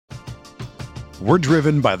We're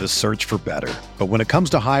driven by the search for better. But when it comes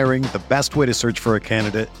to hiring, the best way to search for a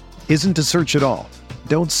candidate isn't to search at all.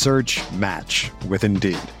 Don't search, match with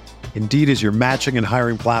Indeed. Indeed is your matching and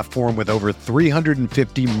hiring platform with over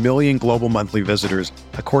 350 million global monthly visitors,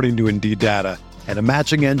 according to Indeed data, and a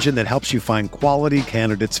matching engine that helps you find quality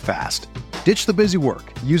candidates fast. Ditch the busy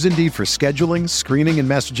work. Use Indeed for scheduling, screening, and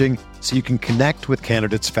messaging so you can connect with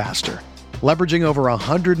candidates faster. Leveraging over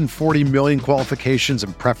 140 million qualifications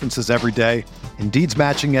and preferences every day, Indeed's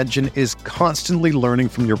matching engine is constantly learning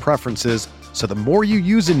from your preferences, so the more you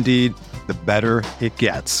use Indeed, the better it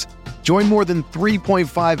gets. Join more than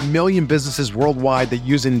 3.5 million businesses worldwide that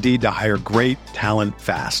use Indeed to hire great talent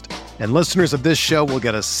fast. And listeners of this show will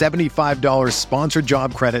get a $75 sponsored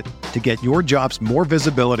job credit to get your jobs more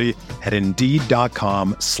visibility at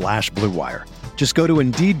Indeed.com/Blue Wire. Just go to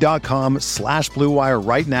Indeed.com/Blue Wire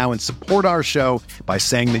right now and support our show by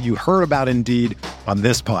saying that you heard about Indeed on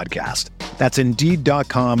this podcast. That's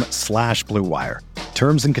Indeed.com/Blue Wire.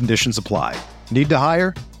 Terms and conditions apply. Need to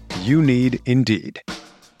hire? You need Indeed.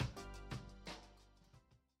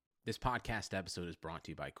 This podcast episode is brought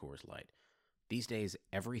to you by Coors Light. These days,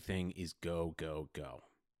 everything is go, go, go.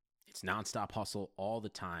 It's nonstop hustle all the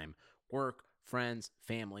time. Work, friends,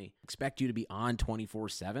 family, expect you to be on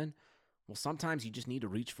 24/7. Well, sometimes you just need to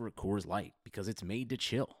reach for a Coors Light because it's made to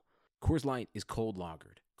chill. Coors Light is cold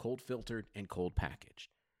lagered, cold filtered, and cold packaged.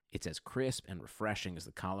 It's as crisp and refreshing as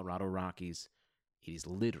the Colorado Rockies. It is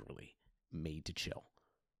literally made to chill.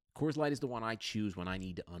 Coors Light is the one I choose when I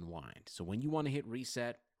need to unwind. So when you want to hit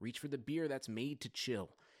reset, reach for the beer that's made to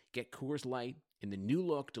chill. Get Coors Light in the new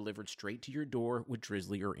look delivered straight to your door with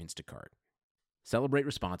Drizzly or Instacart. Celebrate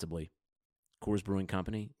responsibly. Coors Brewing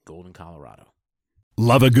Company, Golden, Colorado.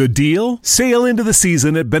 Love a good deal? Sail into the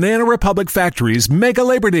season at Banana Republic Factory's Mega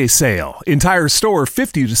Labor Day Sale. Entire store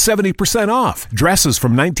 50 to 70% off. Dresses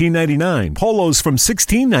from $19.99. Polos from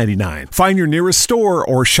 $16.99. Find your nearest store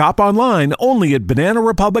or shop online only at Banana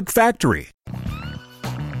Republic Factory.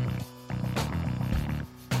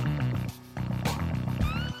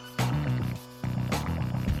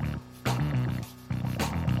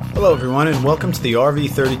 Hello everyone and welcome to the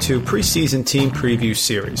RV32 preseason team preview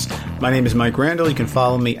series. My name is Mike Randall. You can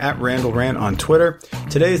follow me at RandallRant on Twitter.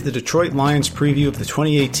 Today is the Detroit Lions preview of the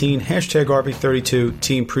 2018 #RV32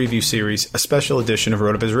 team preview series, a special edition of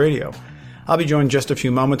RotoViz Radio. I'll be joined in just a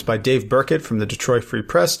few moments by Dave Burkett from the Detroit Free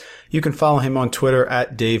Press. You can follow him on Twitter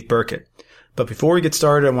at Dave Burkett. But before we get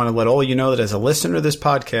started, I want to let all you know that as a listener to this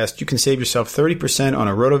podcast, you can save yourself 30% on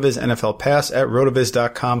a RotoViz NFL Pass at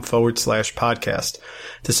rotoviz.com/podcast.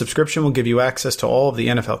 The subscription will give you access to all of the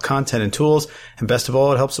NFL content and tools, and best of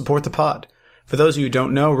all, it helps support the pod. For those of you who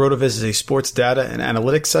don't know, RotoViz is a sports data and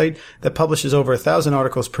analytics site that publishes over 1,000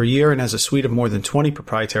 articles per year and has a suite of more than 20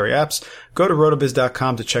 proprietary apps. Go to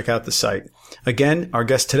rotoviz.com to check out the site. Again, our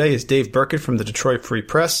guest today is Dave Burkett from the Detroit Free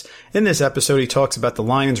Press. In this episode, he talks about the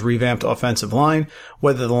Lions' revamped offensive line,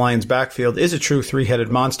 whether the Lions' backfield is a true three-headed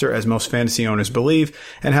monster, as most fantasy owners believe,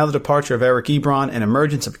 and how the departure of Eric Ebron and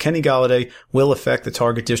emergence of Kenny Golladay will affect the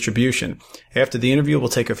target distribution. After the interview, we'll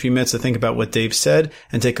take a few minutes to think about what Dave said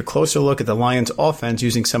and take a closer look at the Lions' offense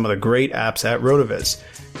using some of the great apps at RotoViz.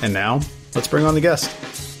 And now, let's bring on the guest.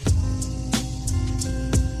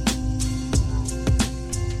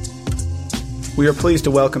 We are pleased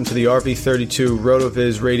to welcome to the RV32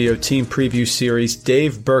 RotoViz Radio Team Preview Series,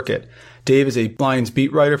 Dave Burkett. Dave is a Lions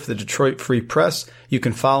beat writer for the Detroit Free Press. You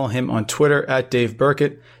can follow him on Twitter at Dave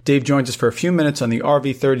Burkett. Dave joins us for a few minutes on the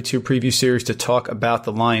RV32 Preview Series to talk about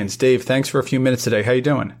the Lions. Dave, thanks for a few minutes today. How you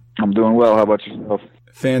doing? I'm doing well. How about yourself?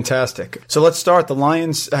 Fantastic. So let's start. The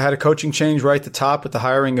Lions had a coaching change right at the top with the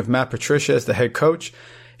hiring of Matt Patricia as the head coach.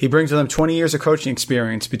 He brings with him 20 years of coaching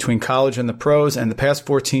experience between college and the pros, and the past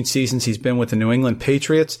 14 seasons he's been with the New England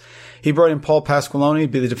Patriots. He brought in Paul Pasqualoni to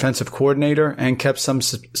be the defensive coordinator and kept some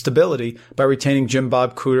stability by retaining Jim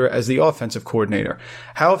Bob Cooter as the offensive coordinator.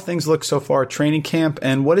 How have things looked so far at training camp,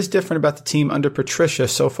 and what is different about the team under Patricia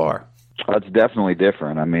so far? It's definitely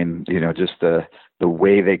different. I mean, just the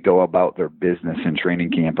way they go about their business in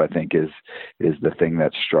training camp, I think, is the thing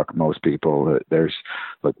that struck most people.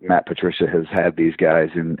 Matt Patricia has had these guys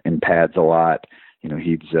in pads a lot. He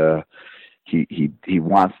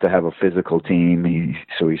wants to have a physical team.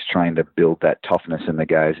 So he's trying to build that toughness in the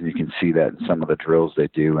guys, and you can see that in some of the drills they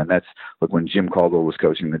do. And that's when Jim Caldwell was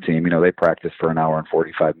coaching the team, they practiced for an hour and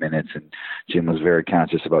 45 minutes, and Jim was very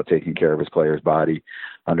conscious about taking care of his player's body.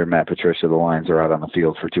 under Matt Patricia, the Lions are out on the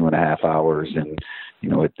field for 2.5 hours, and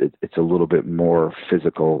it's a little bit more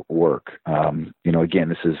physical work.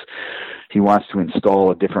 Again, he wants to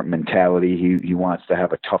install a different mentality. He wants to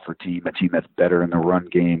have a tougher team, a team that's better in the run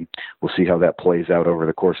game. We'll see how that plays out over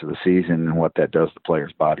the course of the season and what that does to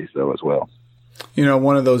players' bodies, though, as well.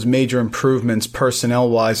 One of those major improvements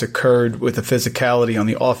personnel-wise occurred with the physicality on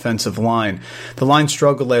the offensive line. The line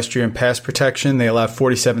struggled last year in pass protection. They allowed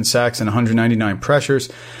 47 sacks and 199 pressures.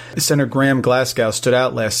 Center Graham Glasgow stood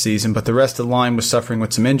out last season, but the rest of the line was suffering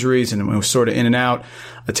with some injuries and was sort of in and out.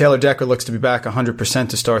 Taylor Decker looks to be back 100%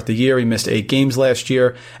 to start the year. He missed 8 games last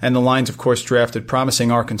year, and the Lions, of course, drafted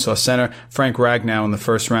promising Arkansas center Frank Ragnow in the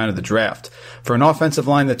first round of the draft. For an offensive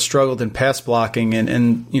line that struggled in pass blocking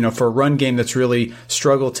and for a run game that's really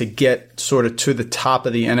struggled to get sort of to the top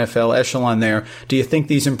of the NFL echelon there, do you think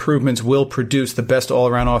these improvements will produce the best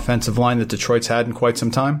all-around offensive line that Detroit's had in quite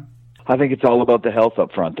some time? I think it's all about the health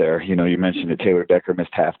up front there. You mentioned that Taylor Decker missed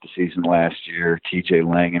half the season last year.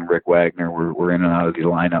 TJ Lang and Rick Wagner were in and out of the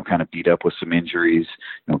lineup, kind of beat up with some injuries.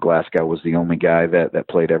 Glasgow was the only guy that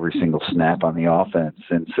played every single snap on the offense.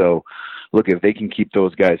 And so, look, if they can keep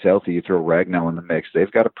those guys healthy, you throw Ragnow in the mix,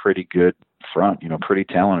 they've got a pretty good front, pretty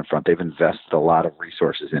talented front. They've invested a lot of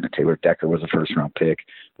resources in it. Taylor Decker was a first-round pick,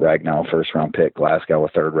 Ragnow a first-round pick, Glasgow a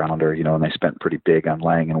third-rounder, and they spent pretty big on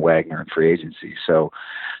Lang and Wagner in free agency. So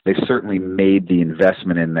they've certainly made the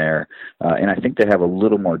investment in there, and I think they have a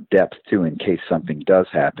little more depth, too, in case something does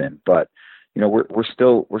happen. But we're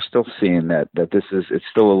still seeing that it's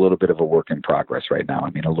still a little bit of a work in progress right now. I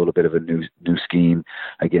mean, a little bit of a new scheme.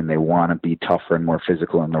 Again, they want to be tougher and more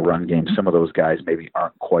physical in the run game. Some of those guys maybe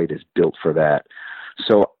aren't quite as built for that.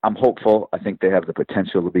 So I'm hopeful. I think they have the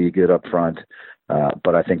potential to be good up front.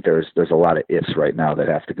 But I think there's a lot of ifs right now that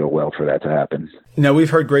have to go well for that to happen. Now, we've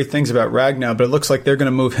heard great things about Ragnow, but it looks like they're going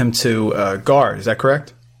to move him to guard. Is that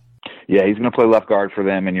correct? Yeah, he's going to play left guard for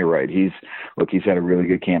them, and you're right. He's had a really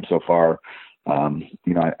good camp so far.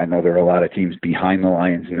 I know there are a lot of teams behind the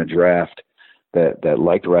Lions in the draft that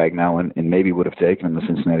liked Ragnow and maybe would have taken him, the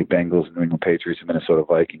Cincinnati Bengals, New England Patriots, and Minnesota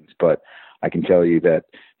Vikings. But I can tell you that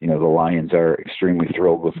the Lions are extremely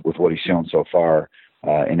thrilled with what he's shown so far.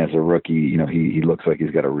 And as a rookie, he looks like he's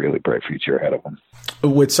got a really bright future ahead of him.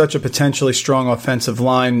 With such a potentially strong offensive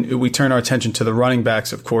line, we turn our attention to the running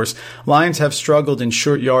backs, of course. Lions have struggled in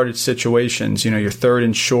short yardage situations, your third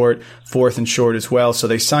and short, fourth and short as well. So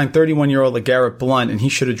they signed 31-year-old LeGarrette Blount, and he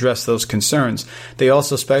should address those concerns. They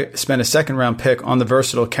also spent a second-round pick on the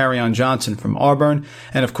versatile Kerryon Johnson from Auburn.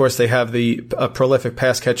 And, of course, they have the prolific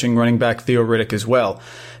pass-catching running back Theo Riddick as well.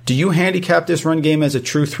 Do you handicap this run game as a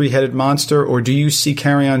true three-headed monster, or do you see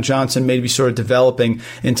Kerryon Johnson maybe sort of developing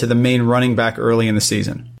into the main running back early in the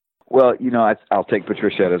season? Well, I'll take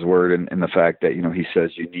Patricia at his word in the fact that, he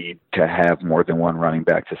says you need to have more than one running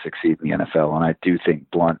back to succeed in the NFL. And I do think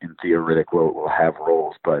Blount and Theo Riddick will have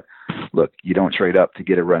roles. But look, you don't trade up to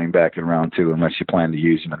get a running back in round 2 unless you plan to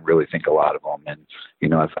use them and really think a lot of them. And,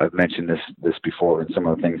 I've mentioned this before in some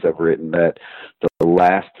of the things I've written, that the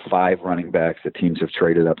last 5 running backs that teams have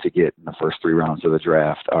traded up to get in the first 3 rounds of the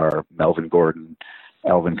draft are Melvin Gordon,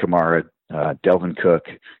 Alvin Kamara, Delvin Cook,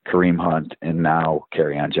 Kareem Hunt, and now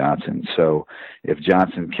Kerryon Johnson. So if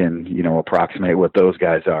Johnson can, approximate what those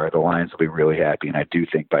guys are, the Lions will be really happy. And I do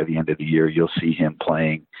think by the end of the year, you'll see him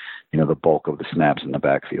playing, the bulk of the snaps in the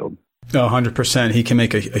backfield. 100%. He can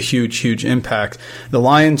make a huge, huge impact. The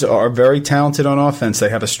Lions are very talented on offense. They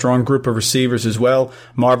have a strong group of receivers as well.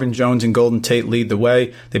 Marvin Jones and Golden Tate lead the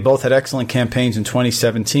way. They both had excellent campaigns in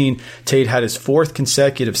 2017. Tate had his 4th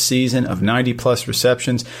consecutive season of 90-plus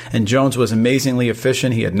receptions, and Jones was amazingly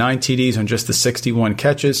efficient. He had 9 TDs on just the 61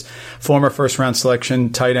 catches. Former first-round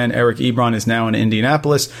selection tight end Eric Ebron is now in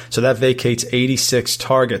Indianapolis, so that vacates 86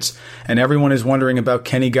 targets. And everyone is wondering about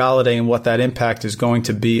Kenny Golladay and what that impact is going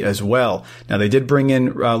to be as well. Now, they did bring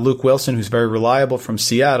in Luke Wilson, who's very reliable from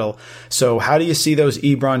Seattle. So how do you see those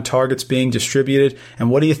Ebron targets being distributed? And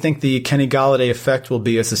what do you think the Kenny Golladay effect will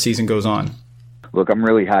be as the season goes on? Look, I'm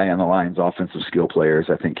really high on the Lions' offensive skill players.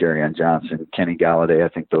 I think Kerryon Johnson, Kenny Golladay, I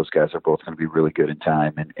think those guys are both going to be really good in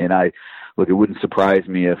time. And it wouldn't surprise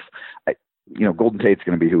me if Golden Tate's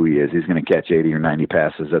going to be who he is. He's going to catch 80 or 90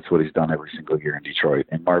 passes. That's what he's done every single year in Detroit.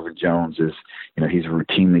 And Marvin Jones is, he's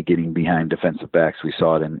routinely getting behind defensive backs. We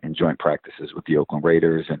saw it in joint practices with the Oakland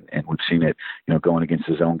Raiders, and we've seen it, going against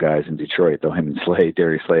his own guys in Detroit, though him and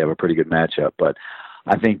Darius Slay have a pretty good matchup. But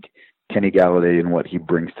I think Kenny Golladay and what he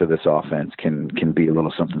brings to this offense can be a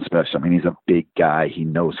little something special. I mean, he's a big guy. He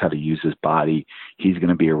knows how to use his body. He's going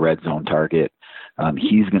to be a red zone target.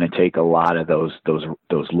 he's going to take a lot of those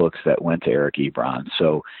looks that went to Eric Ebron.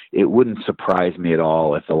 So it wouldn't surprise me at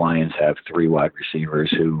all if the Lions have 3 wide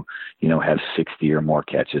receivers who, have 60 or more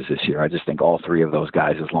catches this year. I just think all 3 of those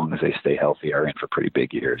guys, as long as they stay healthy, are in for pretty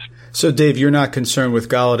big years. So, Dave, you're not concerned with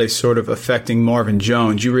Golladay sort of affecting Marvin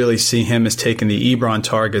Jones. You really see him as taking the Ebron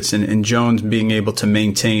targets and Jones being able to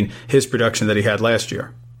maintain his production that he had last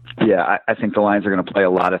year. Yeah, I think the Lions are going to play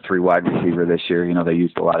a lot of 3 wide receiver this year. They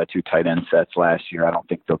used a lot of 2 tight end sets last year. I don't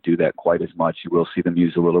think they'll do that quite as much. You will see them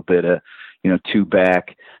use a little bit of, 2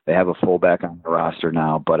 back. They have a fullback on the roster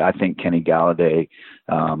now, but I think Kenny Golladay,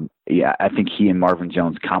 I think he and Marvin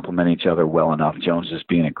Jones complement each other well enough. Jones just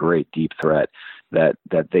being a great deep threat that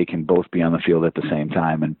they can both be on the field at the same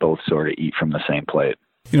time and both sort of eat from the same plate.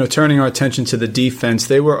 Turning our attention to the defense,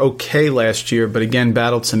 they were okay last year, but again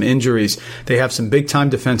battled some injuries. They have some big-time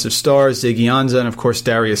defensive stars, Ziggy Ansah and, of course,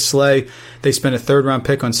 Darius Slay. They spent a 3rd-round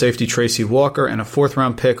pick on safety Tracy Walker and a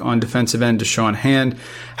 4th-round pick on defensive end Deshaun Hand.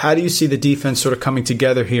 How do you see the defense sort of coming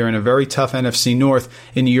together here in a very tough NFC North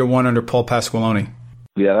in year 1 under Paul Pasqualoni?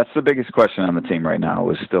 Yeah, that's the biggest question on the team right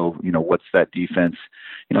now is still, what's that defense,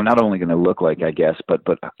 not only going to look like, I guess, but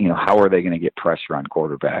how are they going to get pressure on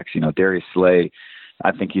quarterbacks? Darius Slay,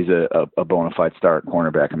 I think he's a bona fide star at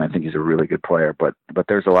cornerback, and I think he's a really good player, but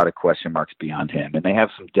there's a lot of question marks beyond him. And they have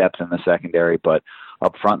some depth in the secondary, but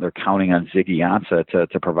up front they're counting on Ziggy Ansah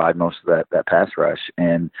to provide most of that pass rush.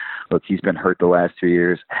 And look, he's been hurt the last 2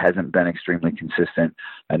 years, hasn't been extremely consistent.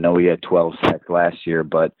 I know he had 12 sacks last year,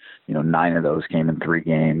 but 9 of those came in 3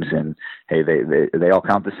 games. And hey, they all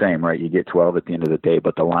count the same, right? You get 12 at the end of the day,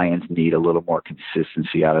 but the Lions need a little more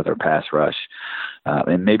consistency out of their pass rush.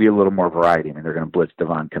 And maybe a little more variety. I mean, they're going to blitz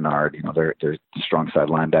Devon Kennard, their strong side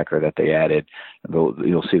linebacker that they added.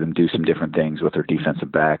 You'll see them do some different things with their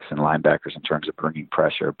defensive backs and linebackers in terms of bringing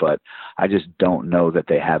pressure. But I just don't know that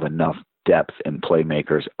they have enough depth and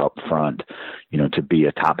playmakers up front, to be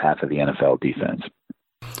a top half of the NFL defense.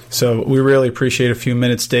 So we really appreciate a few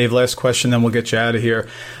minutes, Dave. Last question, then we'll get you out of here.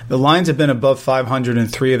 The Lions have been above 500 in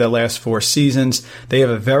 3 of their last 4 seasons. They have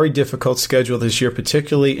a very difficult schedule this year,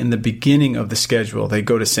 particularly in the beginning of the schedule. They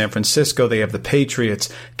go to San Francisco. They have the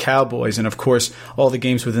Patriots, Cowboys, and, of course, all the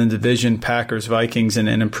games within the division, Packers, Vikings, and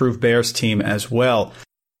an improved Bears team as well.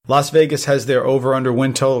 Las Vegas has their over-under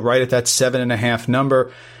win total right at that 7.5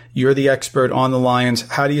 number. You're the expert on the Lions.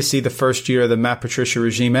 How do you see the first year of the Matt Patricia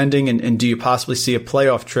regime ending, and do you possibly see a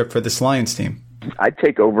playoff trip for this Lions team? I'd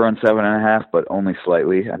take over on 7.5, but only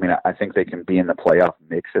slightly. I mean, I think they can be in the playoff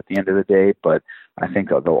mix at the end of the day, but I think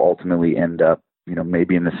they'll ultimately end up,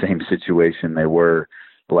 maybe in the same situation they were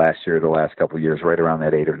last year, the last couple of years, right around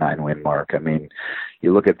that 8 or 9 win mark. I mean,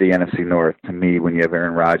 you look at the NFC North, to me, when you have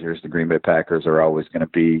Aaron Rodgers, the Green Bay Packers are always going to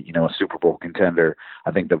be, a Super Bowl contender.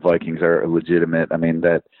 I think the Vikings are legitimate. I mean,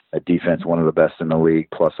 that defense, one of the best in the league,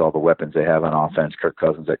 plus all the weapons they have on offense, Kirk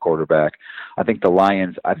Cousins at quarterback. I think the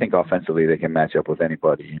Lions, offensively they can match up with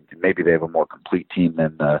anybody. Maybe they have a more complete team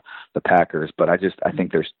than the Packers, but I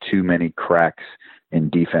think there's too many cracks in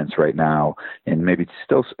defense right now, and maybe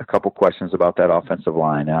still a couple questions about that offensive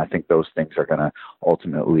line. And I think those things are going to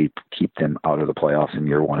ultimately keep them out of the playoffs in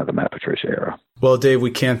year 1 of the Matt Patricia era. Well, Dave, we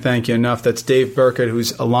can't thank you enough. That's Dave Burkett,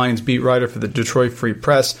 who's a Lions beat writer for the Detroit Free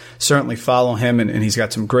Press. Certainly follow him, and he's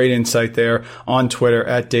got some great insight there on Twitter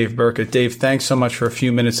at Dave Burkett. Dave, thanks so much for a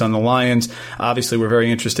few minutes on the Lions. Obviously, we're very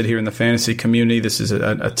interested here in the fantasy community. This is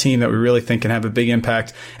a team that we really think can have a big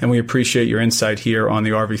impact, and we appreciate your insight here on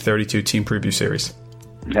the RV32 Team Preview Series.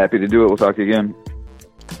 Happy to do it. We'll talk to you again.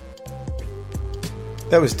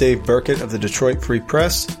 That was Dave Burkett of the Detroit Free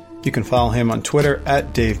Press. You can follow him on Twitter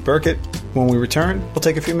at Dave Burkett. When we return, we'll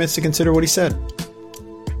take a few minutes to consider what he said.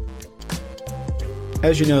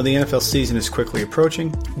 As you know, the NFL season is quickly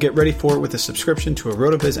approaching. Get ready for it with a subscription to a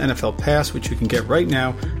RotoViz NFL Pass, which you can get right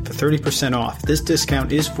now for 30% off. This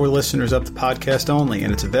discount is for listeners of the podcast only,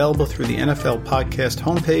 and it's available through the NFL Podcast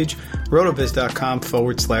homepage,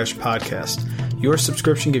 rotoviz.com/podcast. Your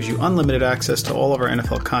subscription gives you unlimited access to all of our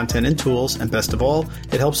NFL content and tools, and best of all,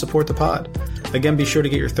 it helps support the pod. Again, be sure to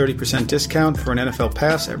get your 30% discount for an NFL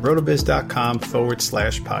Pass at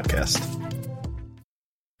rotoviz.com/podcast.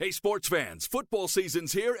 Hey, sports fans, football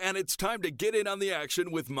season's here, and it's time to get in on the action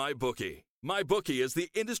with MyBookie. MyBookie is the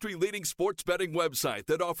industry-leading sports betting website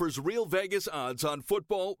that offers real Vegas odds on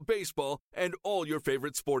football, baseball, and all your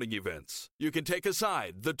favorite sporting events. You can take a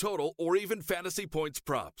side, the total, or even fantasy points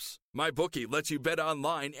props. MyBookie lets you bet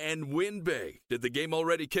online and win big. Did the game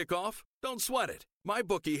already kick off? Don't sweat it.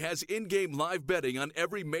 MyBookie has in-game live betting on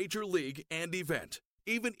every major league and event.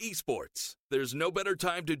 even esports. There's no better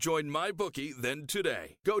time to join MyBookie than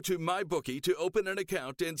today. Go to MyBookie to open an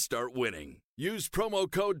account and start winning. Use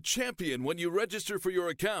promo code CHAMPION when you register for your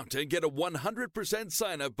account and get a 100%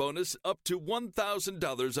 sign-up bonus up to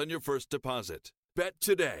 $1,000 on your first deposit. Bet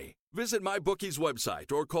today. Visit MyBookie's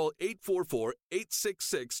website or call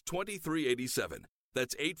 844-866-2387.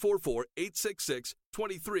 That's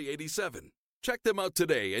 844-866-2387. Check them out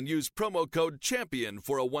today and use promo code CHAMPION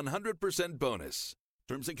for a 100% bonus.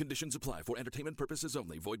 Terms and conditions apply for entertainment purposes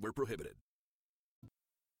only. Void where prohibited.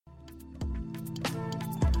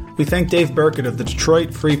 We thank Dave Burkett of the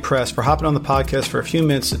Detroit Free Press for hopping on the podcast for a few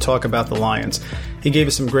minutes to talk about the Lions. He gave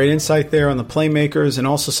us some great insight there on the playmakers and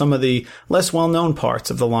also some of the less well-known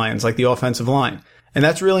parts of the Lions, like the offensive line. And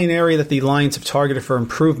that's really an area that the Lions have targeted for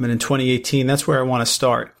improvement in 2018. That's where I want to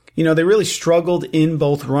start. You know, they really struggled in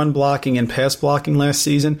both run blocking and pass blocking last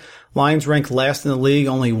season. Lions ranked last in the league,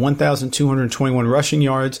 only 1,221 rushing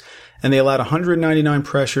yards, and they allowed 199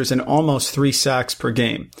 pressures and almost 3 sacks per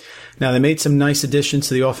game. Now, they made some nice additions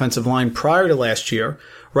to the offensive line prior to last year.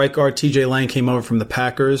 Right guard TJ Lang came over from the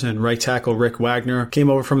Packers, and right tackle Rick Wagner came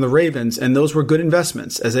over from the Ravens, and those were good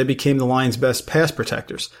investments as they became the Lions' best pass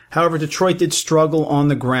protectors. However, Detroit did struggle on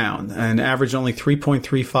the ground and averaged only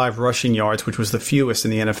 3.35 rushing yards, which was the fewest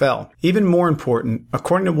in the NFL. Even more important,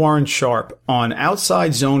 according to Warren Sharp, on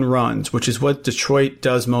outside zone runs, which is what Detroit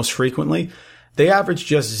does most frequently, they averaged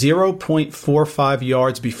just 0.45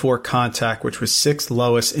 yards before contact, which was 6th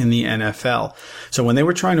lowest in the NFL. So when they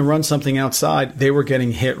were trying to run something outside, they were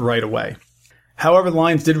getting hit right away. However, the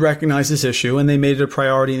Lions did recognize this issue, and they made it a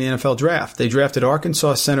priority in the NFL draft. They drafted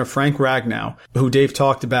Arkansas center Frank Ragnow, who Dave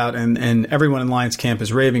talked about and everyone in Lions camp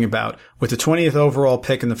is raving about, with the 20th overall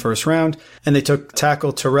pick in the first round. And they took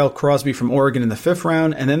tackle Terrell Crosby from Oregon in the 5th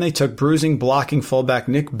round, and then they took bruising blocking fullback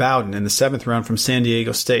Nick Bowden in the 7th round from San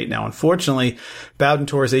Diego State. Now, unfortunately, Bowden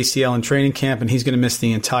tore his ACL in training camp, and he's going to miss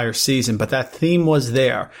the entire season, but that theme was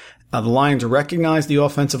there. The Lions recognized the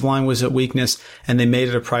offensive line was a weakness, and they made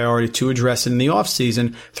it a priority to address it in the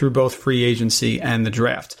offseason through both free agency and the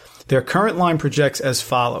draft. Their current line projects as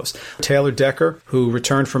follows. Taylor Decker, who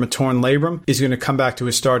returned from a torn labrum, is going to come back to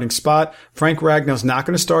his starting spot. Frank Ragnow's not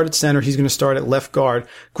going to start at center. He's going to start at left guard.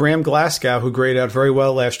 Graham Glasgow, who graded out very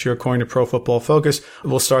well last year according to Pro Football Focus,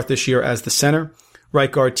 will start this year as the center. Right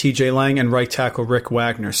guard TJ Lang and right tackle Rick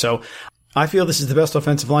Wagner. So I feel this is the best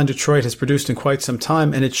offensive line Detroit has produced in quite some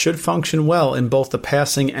time, and it should function well in both the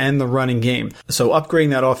passing and the running game. So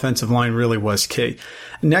upgrading that offensive line really was key.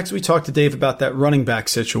 Next, we talked to Dave about that running back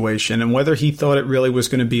situation and whether he thought it really was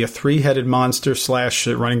going to be a three-headed monster /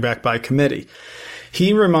 running back by committee.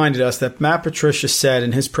 He reminded us that Matt Patricia said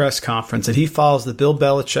in his press conference that he follows the Bill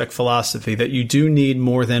Belichick philosophy that you do need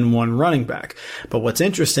more than one running back. But what's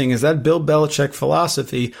interesting is that Bill Belichick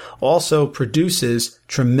philosophy also produces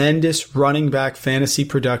tremendous running back fantasy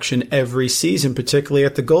production every season, particularly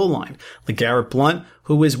at the goal line. LeGarrette Blount,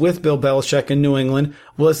 who is with Bill Belichick in New England,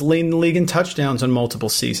 was leading the league in touchdowns on multiple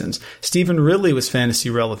seasons. Stephen Ridley was fantasy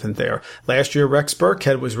relevant there. Last year, Rex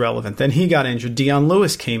Burkhead was relevant. Then he got injured. Dion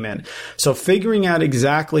Lewis came in. So figuring out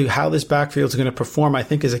exactly how this backfield is going to perform, I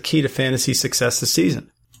think, is a key to fantasy success this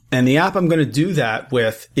season. And the app I'm going to do that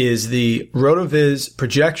with is the RotoViz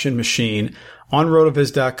projection machine on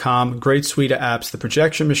rotoviz.com. Great suite of apps. The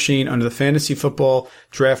projection machine under the fantasy football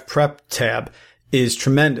draft prep tab is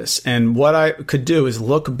tremendous. And what I could do is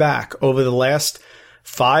look back over the last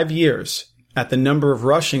 5 years at the number of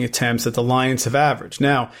rushing attempts that the Lions have averaged.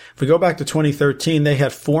 Now, if we go back to 2013, they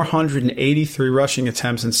had 483 rushing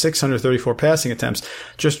attempts and 634 passing attempts.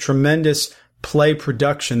 Just tremendous play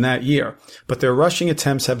production that year. But their rushing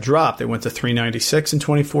attempts have dropped. They went to 396 in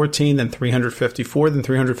 2014, then 354, then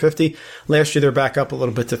 350. Last year, they're back up a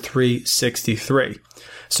little bit to 363.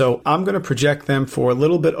 So I'm going to project them for a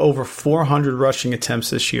little bit over 400 rushing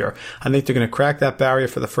attempts this year. I think they're going to crack that barrier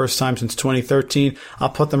for the first time since 2013. I'll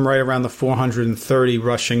put them right around the 430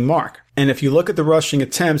 rushing mark. And if you look at the rushing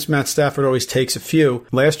attempts, Matt Stafford always takes a few.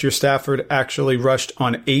 Last year, Stafford actually rushed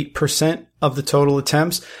on 8% of the total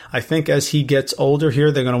attempts. I think as he gets older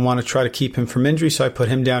here, they're going to want to try to keep him from injury, so I put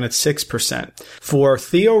him down at 6%. For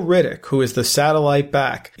Theo Riddick, who is the satellite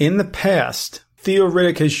back, in the past, Theo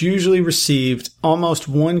Riddick has usually received almost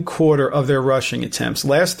 1/4 of their rushing attempts.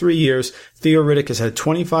 Last 3 years, Theo Riddick has had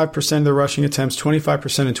 25% of the rushing attempts,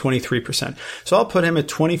 25% and 23%. So I'll put him at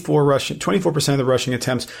 24% of the rushing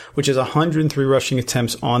attempts, which is 103 rushing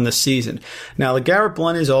attempts on the season. Now, LeGarrette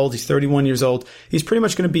Blount is old. He's 31 years old. He's pretty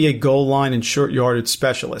much going to be a goal line and short yardage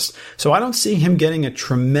specialist. So I don't see him getting a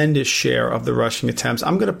tremendous share of the rushing attempts.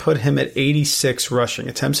 I'm going to put him at 86 rushing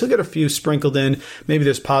attempts. He'll get a few sprinkled in. Maybe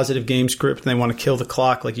there's positive game script and they want to kill the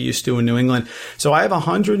clock like you used to in New England. So I have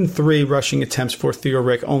 103 rushing attempts for Theo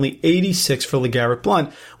Riddick, only 86 for LeGarrette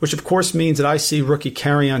Blount, which of course means that I see rookie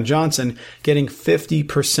Kerryon Johnson getting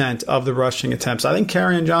 50% of the rushing attempts. I think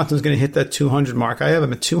Kerryon Johnson is going to hit that 200 mark. I have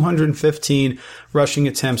him at 215 rushing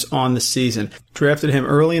attempts on the season. Drafted him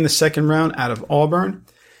early in the second round out of Auburn.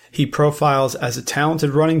 He profiles as a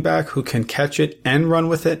talented running back who can catch it and run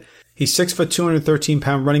with it. He's 6 foot,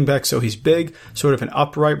 213-pound running back, so he's big, sort of an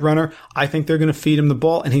upright runner. I think they're going to feed him the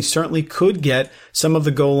ball, and he certainly could get some of the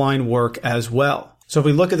goal line work as well. So if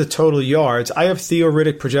we look at the total yards, I have Theo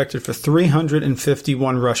Riddick projected for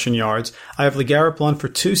 351 rushing yards. I have LeGarrette Blount for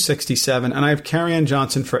 267, and I have Kerryon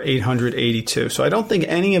Johnson for 882. So I don't think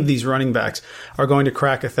any of these running backs are going to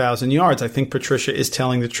crack 1,000 yards. I think Patricia is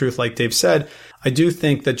telling the truth, like Dave said. I do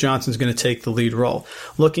think that Johnson's going to take the lead role.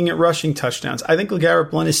 Looking at rushing touchdowns, I think LeGarrette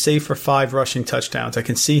Blount is safe for 5 rushing touchdowns. I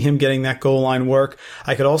can see him getting that goal line work.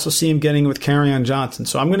 I could also see him getting with Kerryon Johnson.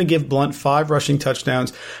 So I'm going to give Blount 5 rushing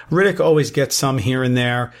touchdowns. Riddick always gets some here and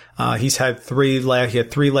there. He had 3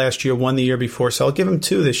 last year, 1 the year before, so I'll give him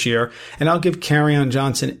 2 this year, and I'll give Kerryon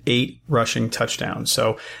Johnson 8 rushing touchdowns.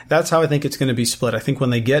 So that's how I think it's going to be split. I think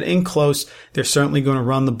when they get in close, they're certainly going to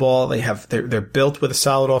run the ball. They're built with a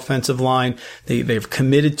solid offensive line. They've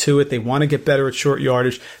committed to it. They want to get better at short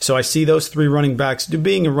yardage. So I see those 3 running backs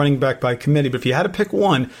being a running back by committee. But if you had to pick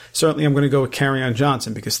one, certainly I'm going to go with Kerryon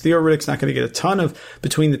Johnson because Theo Riddick's not going to get a ton of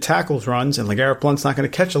between the tackles runs, and LeGarrette Blount's not going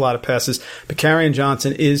to catch a lot of passes. But Kerryon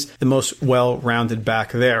Johnson is the most well-rounded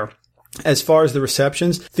back there. As far as the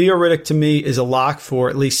receptions, Theo Riddick to me is a lock for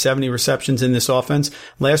at least 70 receptions in this offense.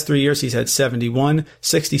 Last 3 years, he's had 71,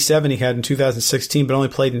 67 he had in 2016, but only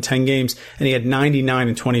played in 10 games, and he had 99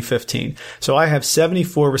 in 2015. So I have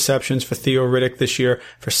 74 receptions for Theo Riddick this year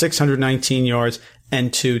for 619 yards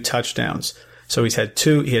and 2 touchdowns. So he had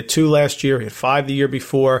 2 last year, he had 5 the year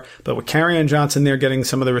before, but with Kerryon Johnson there getting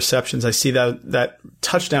some of the receptions, I see that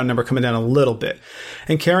touchdown number coming down a little bit.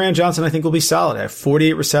 And Kerryon Johnson I think will be solid. I have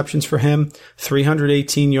 48 receptions for him,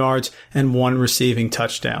 318 yards, and 1 receiving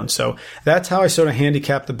touchdown. So that's how I sort of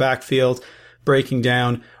handicap the backfield, breaking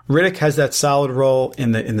down. Riddick has that solid role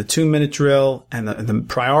in the 2-minute drill and the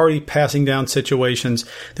priority passing down situations.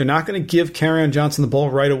 They're not going to give Kerryon Johnson the ball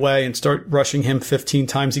right away and start rushing him 15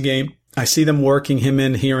 times a game. I see them working him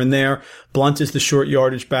in here and there. Blount is the short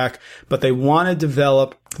yardage back, but they want to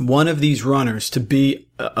develop one of these runners to be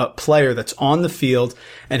a player that's on the field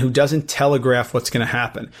and who doesn't telegraph what's going to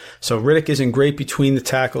happen. So Riddick isn't great between the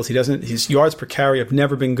tackles. His yards per carry have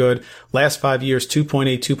never been good. Last 5 years,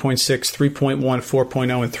 2.8, 2.6, 3.1,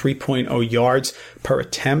 4.0, and 3.0 yards per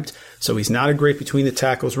attempt. So he's not a great between the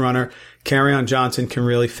tackles runner. Kerryon Johnson can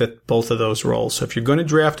really fit both of those roles. So if you're going to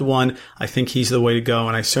draft one, I think he's the way to go.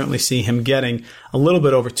 And I certainly see him getting a little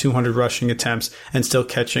bit over 200 rushing attempts and still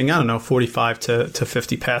catching, 45 to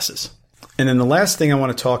 50 passes. And then the last thing I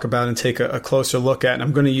want to talk about and take a closer look at, and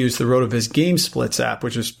I'm going to use the RotoViz Game Splits app,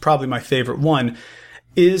 which is probably my favorite one,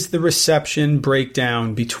 is the reception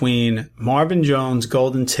breakdown between Marvin Jones,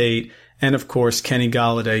 Golden Tate, and of course Kenny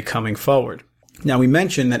Golladay coming forward. Now, we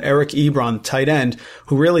mentioned that Eric Ebron, tight end,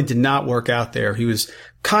 who really did not work out there. He was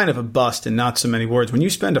kind of a bust in not so many words. When you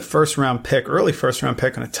spend a early first round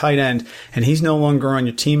pick on a tight end, and he's no longer on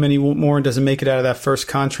your team anymore and doesn't make it out of that first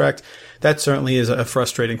contract, that certainly is a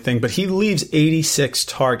frustrating thing. But he leaves 86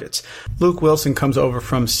 targets. Luke Wilson comes over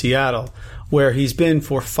from Seattle, where he's been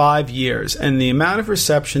for 5 years, and the amount of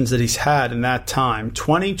receptions that he's had in that time,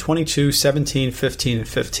 20, 22, 17, 15, and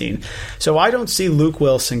 15. So I don't see Luke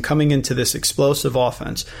Wilson coming into this explosive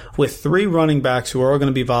offense with 3 running backs who are all going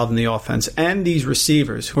to be involved in the offense and these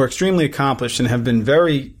receivers who are extremely accomplished and have been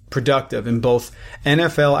very productive in both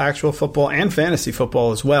NFL actual football and fantasy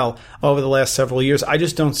football as well over the last several years. I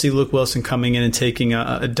just don't see Luke Wilson coming in and taking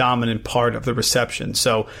a dominant part of the reception.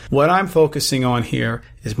 So what I'm focusing on here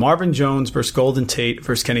is Marvin Jones versus Golden Tate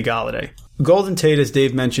versus Kenny Golladay. Golden Tate, as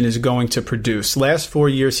Dave mentioned, is going to produce. Last 4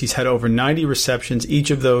 years, he's had over 90 receptions each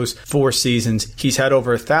of those 4 seasons. He's had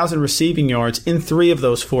over 1,000 receiving yards in 3 of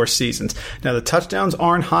those 4 seasons. Now, the touchdowns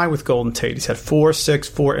aren't high with Golden Tate. He's had 4, 6,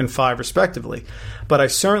 4, and 5 respectively. But I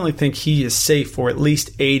certainly think he is safe for at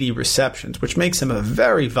least 80 receptions, which makes him a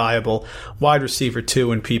very viable wide receiver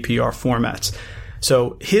 2 in PPR formats.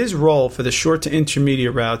 So his role for the short to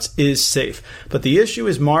intermediate routes is safe. But the issue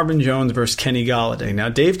is Marvin Jones versus Kenny Golladay. Now,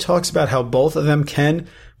 Dave talks about how both of them can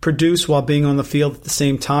produce while being on the field at the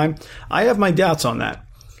same time. I have my doubts on that.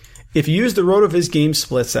 If you use the RotoViz Game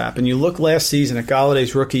Splits app and you look last season at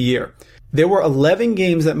Galladay's rookie year, there were 11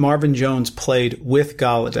 games that Marvin Jones played with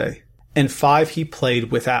Golladay and 5 he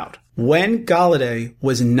played without. When Golladay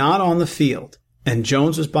was not on the field and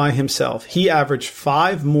Jones was by himself, he averaged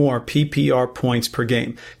 5 more PPR points per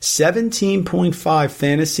game, 17.5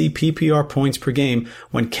 fantasy PPR points per game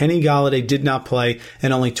when Kenny Golladay did not play,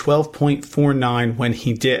 and only 12.49 when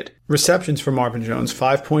he did. Receptions for Marvin Jones,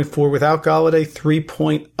 5.4 without Golladay,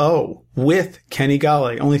 3.0 with Kenny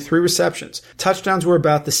Golladay, only 3 receptions. Touchdowns were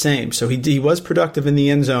about the same, so he was productive in the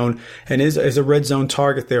end zone and is a red zone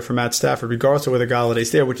target there for Matt Stafford, regardless of whether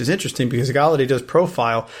Galladay's there, which is interesting because Golladay does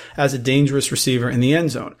profile as a dangerous receiver in the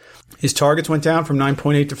end zone. His targets went down from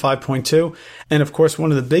 9.8 to 5.2, and of course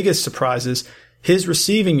one of the biggest surprises, his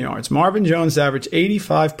receiving yards. Marvin Jones averaged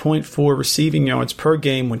 85.4 receiving yards per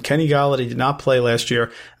game when Kenny Golladay did not play last year.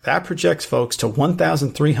 That projects, folks, to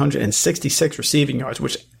 1,366 receiving yards,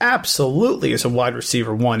 which absolutely is a wide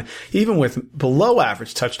receiver one, even with below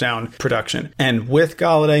average touchdown production. And with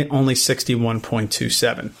Golladay, only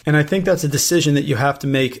 61.27. And I think that's a decision that you have to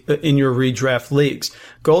make in your redraft leagues.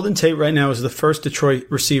 Golden Tate right now is the first Detroit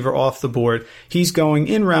receiver off the board. He's going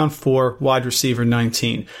in round 4, wide receiver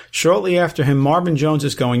 19. Shortly after him, Marvin Jones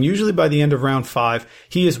is going, usually by the end of round 5.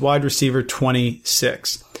 He is wide receiver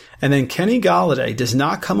 26. And then Kenny Golladay does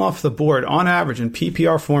not come off the board on average in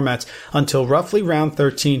PPR formats until roughly round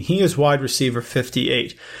 13. He is wide receiver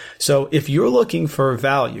 58. So if you're looking for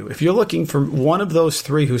value, if you're looking for one of those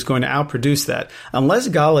 3 who's going to outproduce that, unless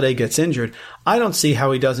Golladay gets injured, I don't see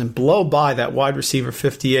how he doesn't blow by that wide receiver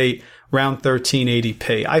 58 round 13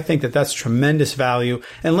 ADP. I think that that's tremendous value.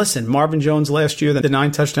 And listen, Marvin Jones last year, the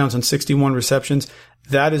 9 touchdowns on 61 receptions,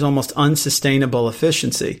 that is almost unsustainable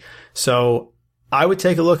efficiency. So I would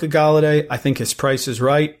take a look at Golladay. I think his price is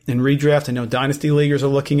right. In redraft, I know dynasty leaguers are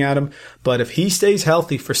looking at him, but if he stays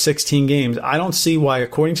healthy for 16 games, I don't see why,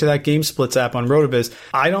 according to that Game Splits app on RotoViz,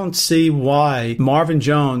 I don't see why Marvin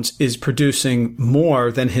Jones is producing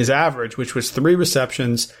more than his average, which was 3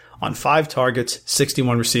 receptions on 5 targets,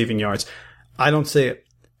 61 receiving yards. I don't see it.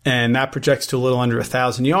 And that projects to a little under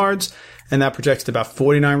 1,000 yards. And that projects to about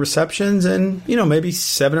 49 receptions and, maybe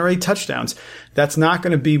 7 or 8 touchdowns. That's not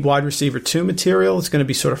going to be wide receiver 2 material. It's going to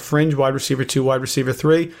be sort of fringe wide receiver 2, wide receiver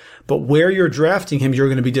 3. But where you're drafting him, you're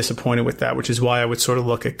going to be disappointed with that, which is why I would sort of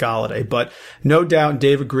look at Golladay. But no doubt,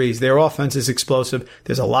 Dave agrees. Their offense is explosive.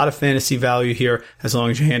 There's a lot of fantasy value here as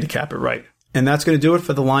long as you handicap it right. And that's going to do it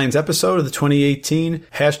for the Lions episode of the 2018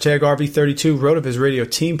 #RV32 RotoViz Radio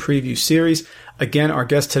Team Preview Series. Again, our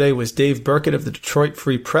guest today was Dave Burkett of the Detroit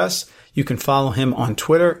Free Press. You can follow him on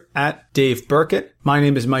Twitter at Dave Burkett. My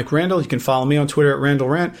name is Mike Randall. You can follow me on Twitter at Randall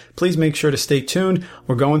Rant. Please make sure to stay tuned.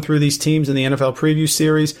 We're going through these teams in the NFL Preview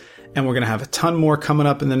Series, and we're going to have a ton more coming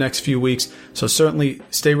up in the next few weeks. So certainly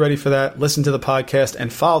stay ready for that. Listen to the podcast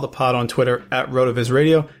and follow the pod on Twitter at RotoViz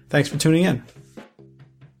Radio. Thanks for tuning in.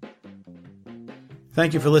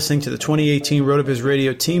 Thank you for listening to the 2018 RotoViz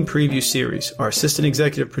Radio Team Preview Series. Our assistant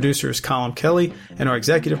executive producer is Colin Kelly, and our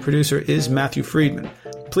executive producer is Matthew Friedman.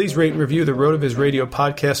 Please rate and review the RotoViz Radio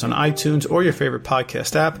podcast on iTunes or your favorite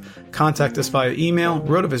podcast app. Contact us via email,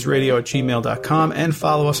 rotovizradio@gmail.com, and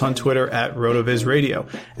follow us on Twitter at RotoVizRadio.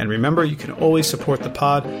 And remember, you can always support the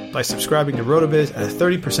pod by subscribing to RotoViz at a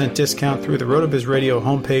 30% discount through the RotoViz Radio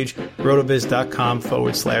homepage,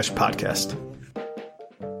 rotoviz.com/podcast.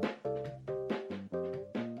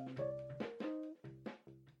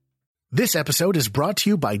 This episode is brought to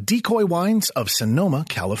you by Decoy Wines of Sonoma,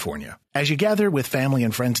 California. As you gather with family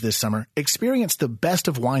and friends this summer, experience the best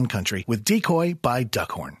of wine country with Decoy by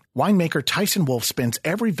Duckhorn. Winemaker Tyson Wolf spends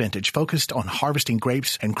every vintage focused on harvesting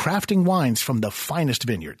grapes and crafting wines from the finest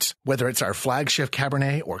vineyards. Whether it's our flagship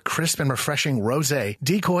Cabernet or crisp and refreshing Rosé,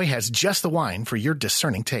 Decoy has just the wine for your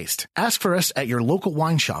discerning taste. Ask for us at your local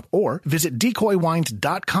wine shop or visit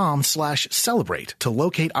decoywines.com/celebrate to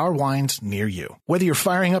locate our wines near you. Whether you're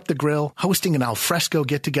firing up the grill, hosting an alfresco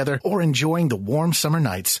get-together, or enjoying the warm summer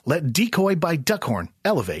nights, let Decoy by Duckhorn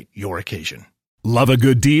elevate your occasion. Love a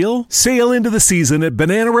good deal? Sail into the season at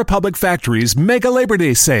Banana Republic Factory's Mega Labor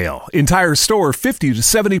Day Sale. Entire store 50 to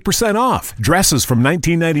 70% off. Dresses from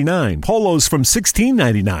 $19.99. Polos from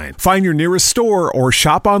 $16.99. Find your nearest store or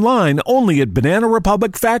shop online only at Banana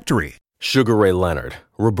Republic Factory. Sugar Ray Leonard,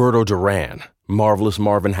 Roberto Duran, Marvelous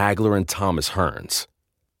Marvin Hagler, and Thomas Hearns.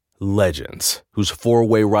 Legends, whose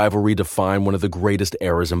four-way rivalry defined one of the greatest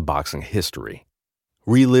eras in boxing history.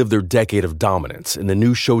 Relive their decade of dominance in the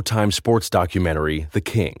new Showtime sports documentary, The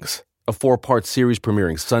Kings, a 4-part series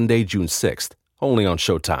premiering Sunday, June 6th, only on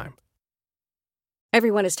Showtime.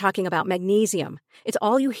 Everyone is talking about magnesium. It's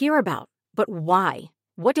all you hear about. But why?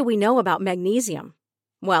 What do we know about magnesium?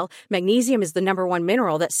 Well, magnesium is the number one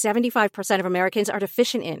mineral that 75% of Americans are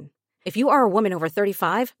deficient in. If you are a woman over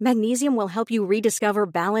 35, magnesium will help you rediscover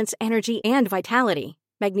balance, energy, and vitality.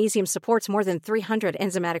 Magnesium supports more than 300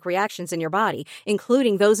 enzymatic reactions in your body,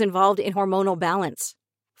 including those involved in hormonal balance.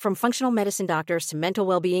 From functional medicine doctors to mental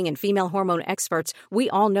well-being and female hormone experts,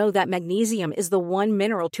 we all know that magnesium is the one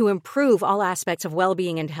mineral to improve all aspects of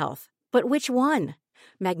well-being and health. But which one?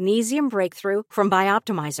 Magnesium Breakthrough from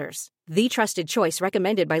Bioptimizers, the trusted choice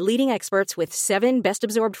recommended by leading experts with 7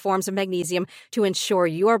 best-absorbed forms of magnesium to ensure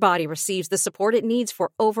your body receives the support it needs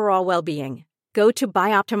for overall well-being. Go to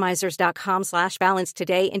bioptimizers.com/balance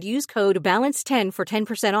today and use code BALANCE10 for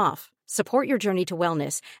 10% off. Support your journey to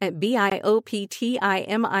wellness at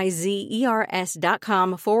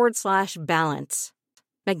bioptimizers.com/balance.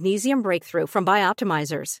 Magnesium Breakthrough from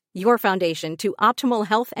Bioptimizers, your foundation to optimal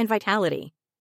health and vitality.